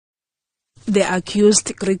The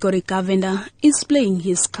accused, Gregory Govender, is playing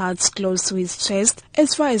his cards close to his chest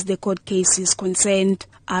as far as the court case is concerned.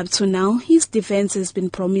 Up to now, his defense has been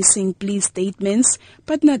promising plea statements,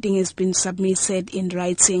 but nothing has been submitted in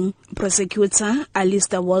writing. Prosecutor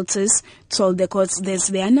Alistair Walters told the courts that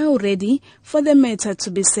they are now ready for the matter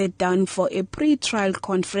to be set down for a pre-trial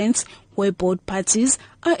conference where both parties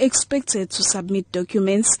are expected to submit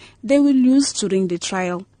documents they will use during the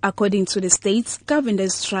trial. According to the state,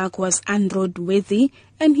 Govender's truck was unroadworthy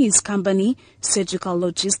and his company, Surgical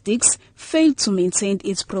Logistics, failed to maintain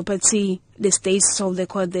its property. The state told the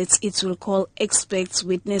court that it will call expert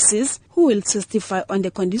witnesses who will testify on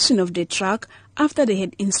the condition of the truck after they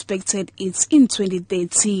had inspected it in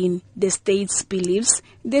 2013. The state believes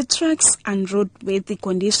the truck's unroadworthy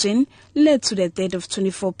condition led to the death of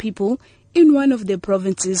 24 people in one of the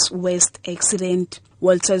province's worst accidents.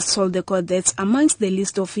 Walters told the court that amongst the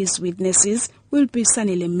list of his witnesses will be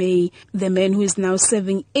Sanele May, the man who is now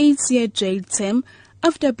serving 8-year jail term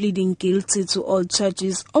after pleading guilty to all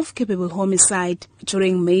charges of culpable homicide.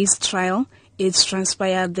 During May's trial, it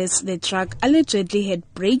transpired that the truck allegedly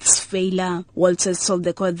had brakes failure. Walters told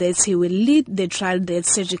the court that he will lead the trial that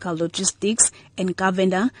Surgical Logistics and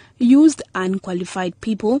Govender used unqualified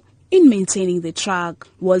people in maintaining the truck.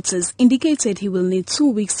 Walters indicated he will need 2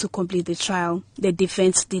 weeks to complete the trial. The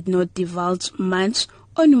defense did not divulge much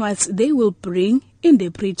on what they will bring in the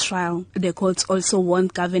pre-trial. The court also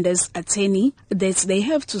warned Govender's attorney that they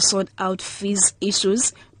have to sort out fees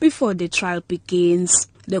issues before the trial begins.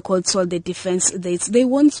 The court told the defense that they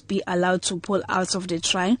won't be allowed to pull out of the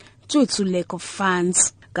trial due to lack of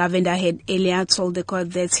funds. Govender had earlier told the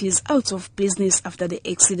court that he's out of business after the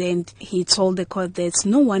accident. He told the court that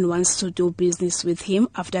no one wants to do business with him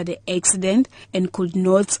after the accident and could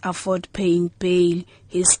not afford paying bail.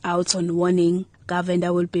 He's out on warning.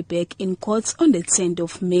 Govender will be back in court on the 10th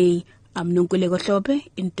of May. I'm Nonkululeko Hlophe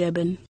in Durban.